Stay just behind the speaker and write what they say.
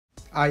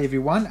Hi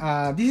everyone,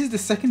 this is the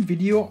second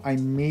video I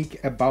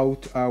make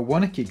about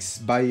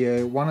WannaKicks by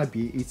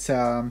Wannabe. It's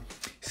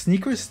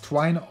sneakers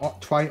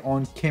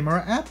try-on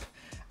camera app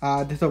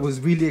that I was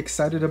really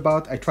excited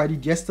about. I tried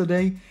it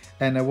yesterday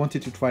and I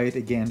wanted to try it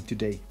again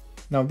today.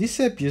 Now this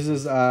app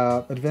uses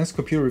advanced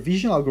computer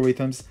vision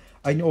algorithms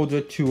in order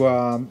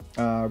to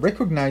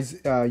recognize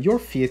your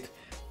feet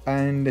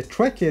and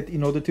track it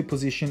in order to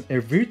position a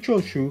virtual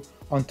shoe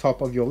on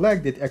top of your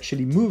leg that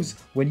actually moves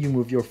when you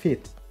move your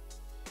feet.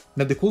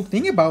 Now the cool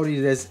thing about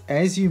it is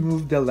as you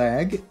move the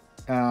leg,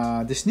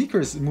 the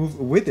sneakers move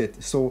with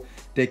it, so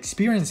the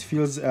experience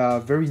feels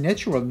very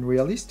natural and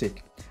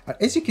realistic.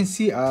 As you can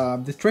see,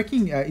 the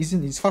tracking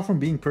is far from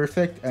being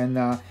perfect, and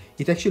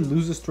it actually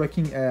loses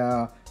tracking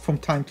from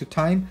time to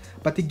time.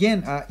 But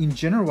again, in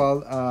general,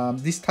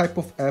 this type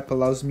of app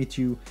allows me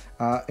to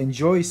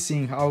enjoy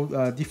seeing how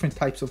different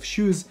types of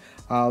shoes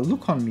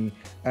look on me.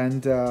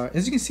 And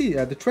as you can see,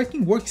 the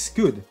tracking works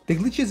good. The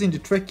glitches in the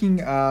tracking,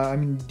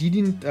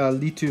 didn't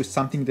lead to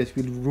something that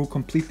will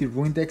completely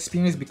ruin the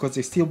experience, because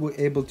I still were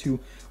able to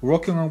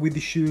rock around with the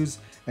shoes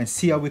and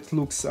see how it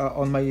looks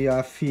on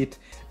my feet.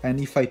 And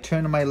if I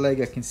turn my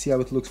leg, I can see how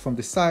it looks from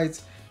the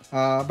sides.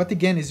 But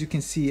again, as you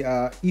can see,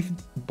 if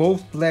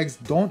both legs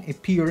don't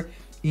appear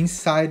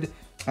inside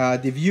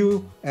the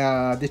view,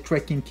 the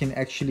tracking can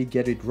actually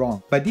get it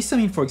wrong. By this I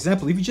mean, for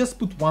example, if you just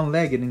put one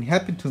leg and it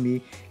happened to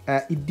me,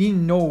 it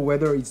didn't know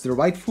whether it's the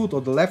right foot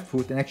or the left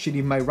foot, and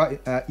actually my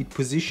right, it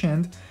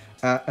positioned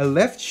a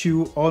left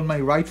shoe on my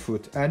right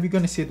foot, and we're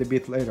gonna see it a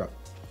bit later.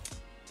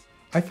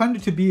 I find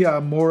it to be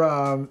more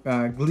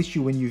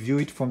glitchy when you view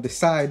it from the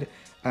side,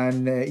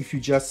 and if you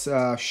just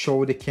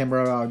show the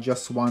camera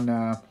just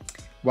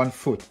one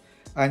foot.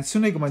 And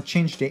soon I'm going to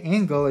change the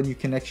angle, and you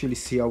can actually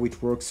see how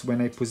it works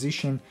when I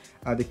position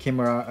the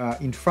camera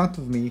in front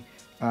of me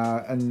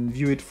and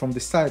view it from the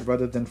side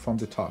rather than from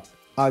the top.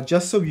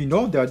 Just so you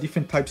know, there are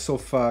different types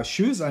of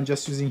shoes. I'm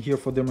just using here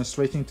for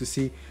demonstrating to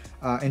see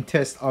and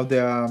test how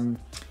the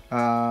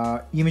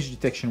image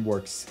detection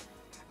works.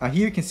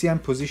 Here you can see I'm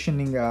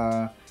positioning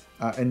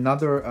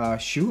another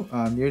shoe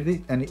near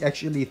it, and it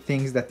actually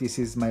thinks that this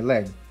is my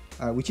leg,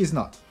 which is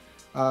not.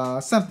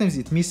 Sometimes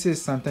it misses,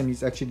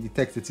 sometimes it actually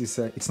detects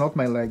that it's not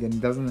my leg, and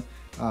it doesn't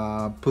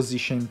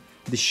position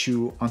the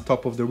shoe on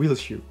top of the real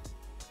shoe.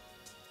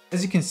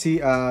 As you can see,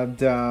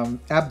 the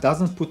app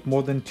doesn't put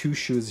more than 2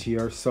 shoes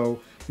here, so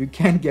you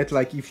can get,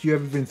 like, if you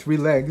have even 3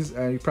 legs,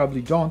 you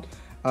probably don't,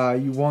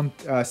 you won't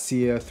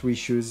see 3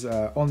 shoes,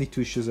 only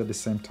 2 shoes at the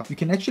same time. You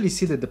can actually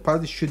see that the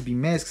part that should be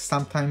masked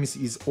sometimes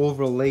is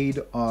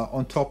overlaid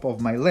on top of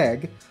my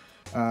leg.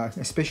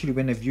 Especially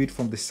when I view it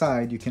from the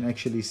side, you can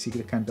actually see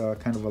the kind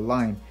of a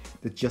line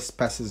that just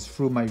passes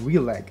through my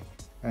real leg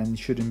and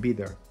shouldn't be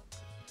there.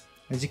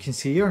 As you can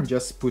see here, I'm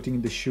just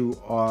putting the shoe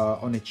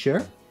on a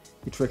chair.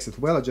 It tracks it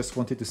well. I just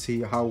wanted to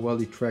see how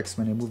well it tracks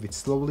when I move it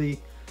slowly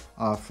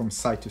from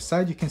side to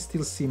side. You can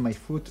still see my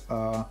foot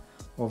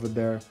over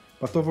there,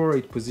 but overall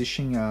it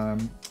positioning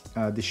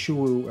the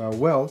shoe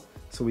well,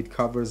 so it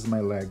covers my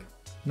leg.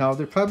 Now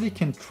they probably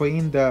can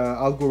train the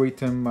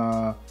algorithm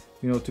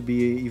to be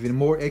even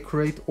more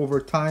accurate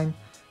over time.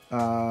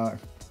 And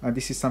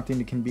this is something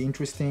that can be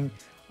interesting.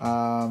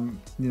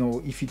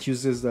 If it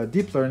uses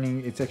deep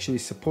learning, it's actually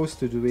supposed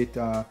to do it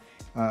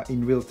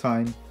in real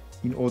time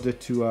in order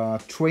to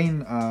train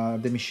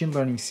the machine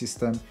learning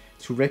system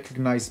to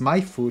recognize my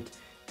foot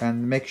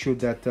and make sure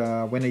that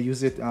when I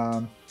use it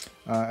the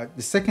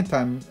second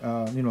time,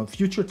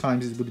 future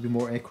times, it would be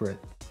more accurate.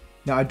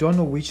 Now, I don't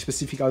know which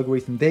specific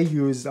algorithm they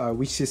use,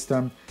 which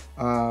system,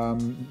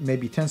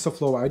 maybe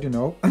TensorFlow, I don't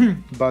know,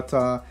 but,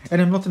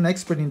 and I'm not an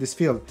expert in this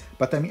field,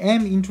 but I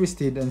am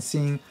interested in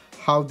seeing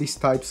how these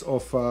types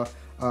of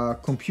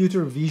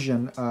computer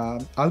vision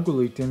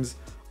algorithms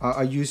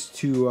are used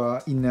to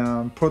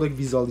in product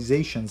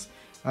visualizations,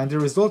 and the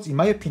results, in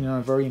my opinion,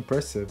 are very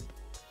impressive.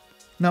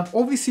 Now,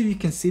 obviously, you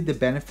can see the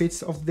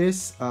benefits of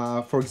this.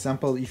 For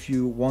example, if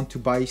you want to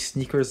buy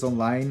sneakers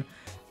online,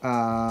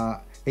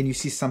 and you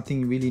see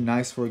something really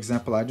nice, for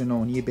example, I don't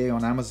know, on eBay,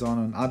 on Amazon,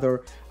 on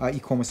other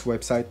e-commerce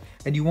website,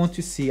 and you want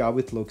to see how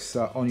it looks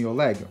on your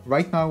leg.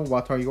 Right now,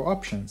 what are your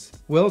options?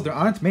 Well, there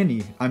aren't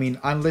many. I mean,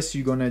 unless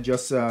you're gonna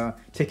just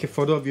take a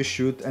photo of your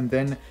shoe and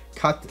then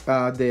cut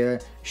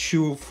the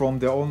shoe from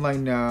the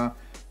online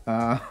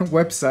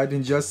website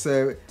and just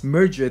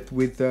merge it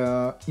with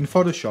in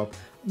Photoshop.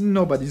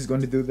 Nobody's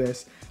going to do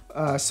this.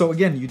 So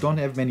again, you don't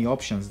have many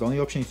options. The only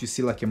option is to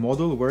see like a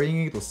model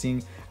wearing it, or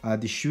seeing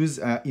the shoes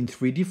in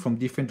 3D from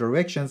different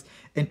directions,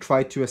 and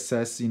try to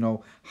assess,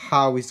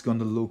 how it's going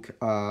to look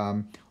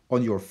on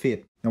your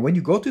feet. Now, when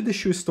you go to the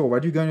shoe store,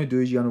 what you're going to do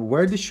is you're going to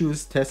wear the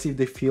shoes, test if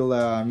they feel,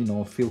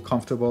 feel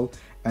comfortable,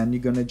 and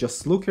you're going to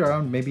just look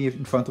around, maybe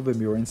in front of a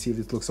mirror, and see if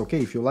it looks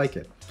okay, if you like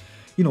it.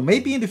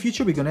 Maybe in the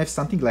future we're going to have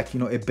something like,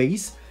 a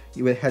base.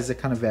 It has a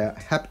kind of a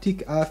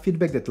haptic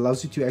feedback that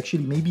allows you to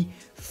actually maybe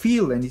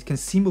feel, and it can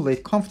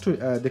simulate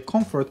the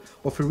comfort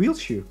of a real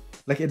shoe.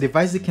 Like a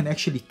device that can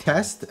actually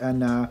test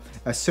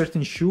a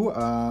certain shoe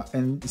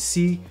and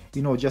see,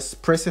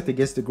 just press it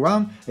against the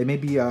ground and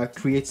maybe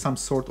create some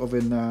sort of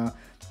an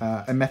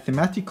a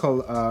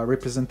mathematical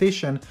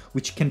representation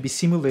which can be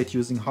simulated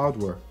using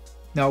hardware.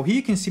 Now here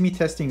you can see me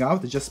testing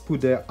out. I just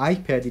put the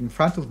iPad in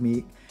front of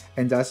me,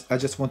 and I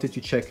just wanted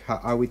to check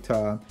how it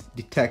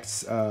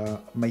detects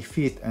my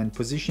feet and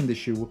position the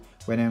shoe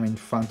when I'm in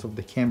front of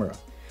the camera.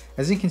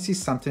 As you can see,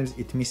 sometimes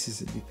it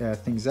misses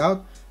things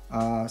out,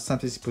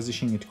 sometimes it's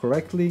positioning it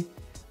correctly,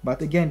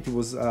 but again,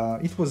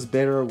 it was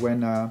better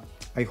when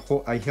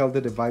I held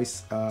the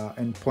device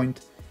and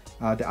point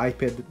the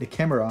iPad, the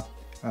camera,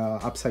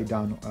 upside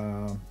down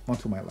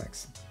onto my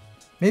legs.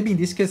 Maybe in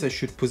this case I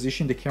should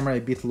position the camera a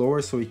bit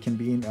lower so it can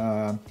be in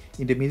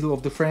the middle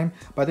of the frame,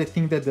 but I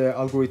think that the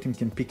algorithm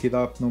can pick it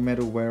up no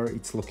matter where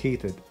it's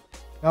located.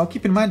 Now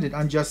keep in mind that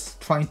I'm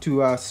just trying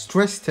to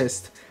stress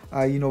test,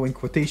 you know, in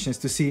quotations,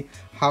 to see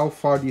how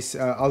far this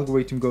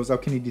algorithm goes. How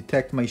can it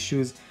detect my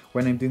shoes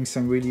when I'm doing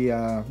some really,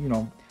 you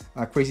know,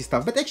 crazy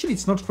stuff. But actually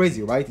it's not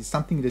crazy, right? It's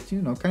something that,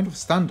 you know, kind of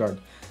standard.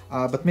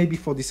 But maybe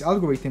for this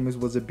algorithm it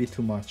was a bit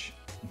too much.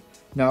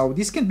 Now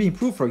this can be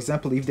improved. For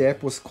example, if the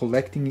app was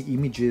collecting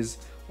images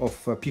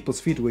of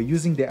people's feet, we're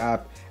using the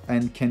app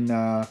and can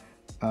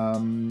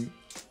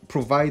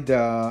provide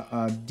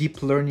a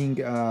deep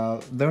learning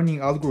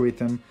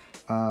algorithm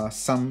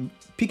some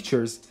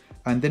pictures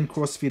and then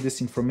cross-feed this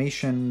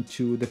information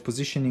to the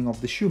positioning of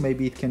the shoe.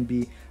 Maybe it can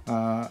be,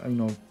 you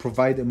know,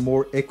 provide a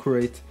more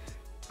accurate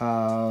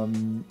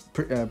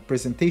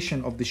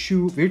presentation of the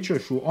shoe, virtual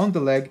shoe on the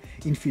leg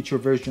in future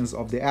versions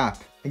of the app.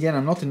 Again,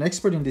 I'm not an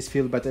expert in this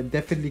field, but I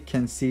definitely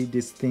can see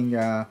this thing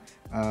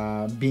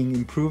being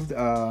improved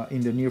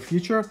in the near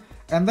future.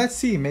 And let's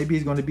see, maybe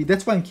it's going to be,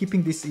 that's why I'm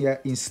keeping this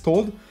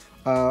installed,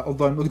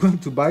 although I'm not going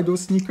to buy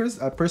those sneakers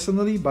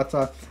personally, but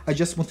I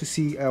just want to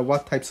see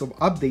what types of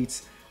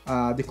updates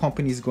the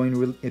company is going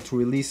to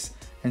release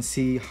and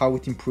see how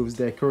it improves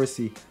the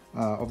accuracy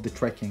of the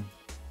tracking.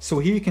 So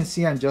here you can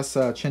see I'm just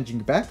changing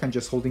back. I'm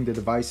just holding the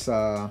device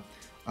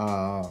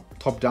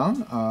top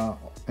down,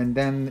 and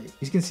then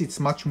you can see it's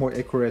much more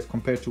accurate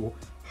compared to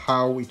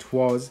how it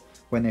was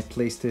when I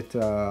placed it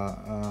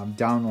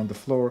down on the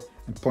floor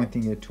and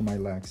pointing it to my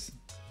legs.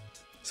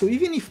 So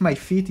even if my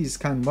feet is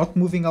kind of not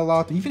moving a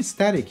lot, even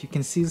static, you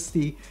can still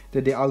see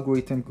that the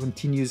algorithm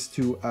continues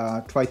to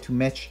try to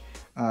match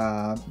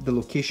the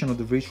location of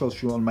the virtual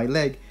shoe on my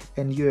leg,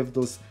 and you have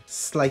those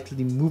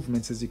slightly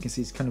movements. As you can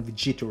see, it's kind of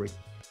jittery.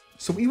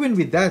 So even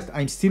with that,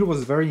 I still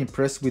was very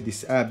impressed with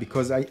this app,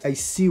 because I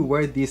see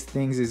where these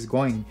things is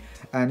going,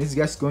 and it's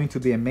just going to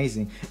be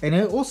amazing. And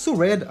I also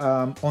read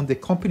on the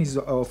company's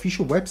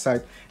official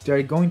website, they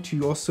are going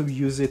to also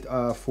use it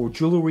for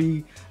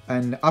jewelry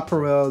and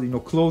apparel, you know,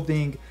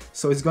 clothing.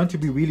 So it's going to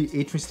be really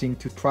interesting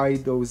to try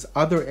those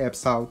other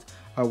apps out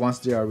once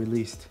they are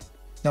released.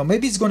 Now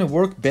maybe it's going to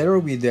work better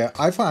with the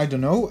iPhone, I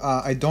don't know.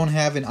 I don't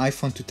have an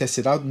iPhone to test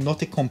it out,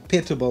 not a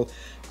compatible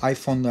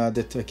iPhone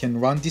that can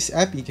run this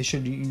app.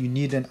 You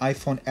need an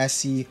iPhone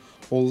SE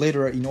or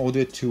later in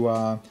order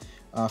to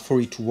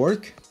for it to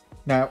work.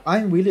 Now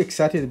I'm really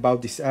excited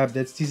about this app.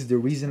 This is the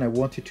reason I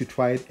wanted to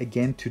try it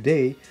again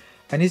today.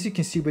 And as you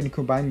can see, when you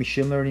combine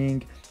machine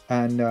learning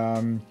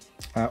and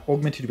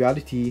augmented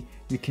reality,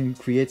 you can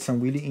create some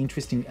really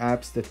interesting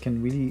apps that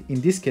can really,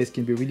 in this case,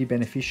 can be really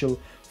beneficial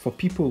for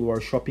people who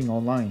are shopping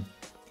online.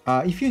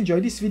 If you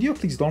enjoyed this video,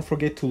 please don't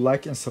forget to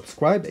like and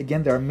subscribe.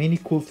 Again, there are many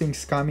cool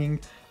things coming,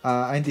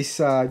 and it's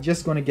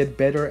just going to get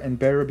better and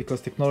better because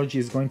technology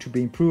is going to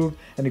be improved,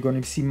 and you're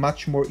going to see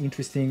much more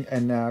interesting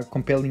and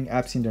compelling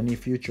apps in the near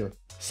future.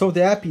 So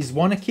the app is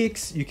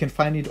WannaKicks. You can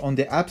find it on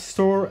the App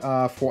Store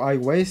for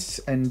iOS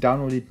and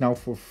download it now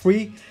for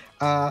free.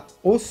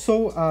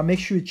 Also, make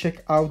sure you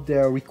check out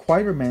the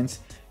requirements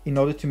in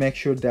order to make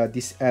sure that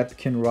this app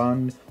can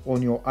run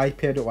on your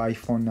iPad or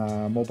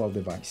iPhone mobile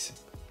device.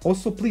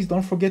 Also, please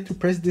don't forget to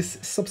press this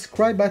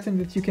subscribe button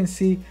that you can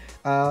see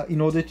in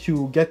order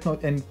to get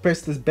and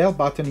press this bell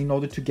button in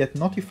order to get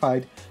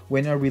notified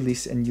when I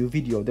release a new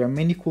video. There are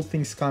many cool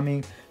things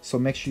coming, so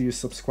make sure you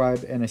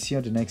subscribe, and I see you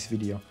on the next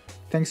video.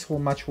 Thanks so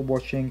much for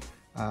watching.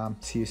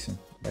 See you soon.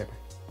 Bye bye.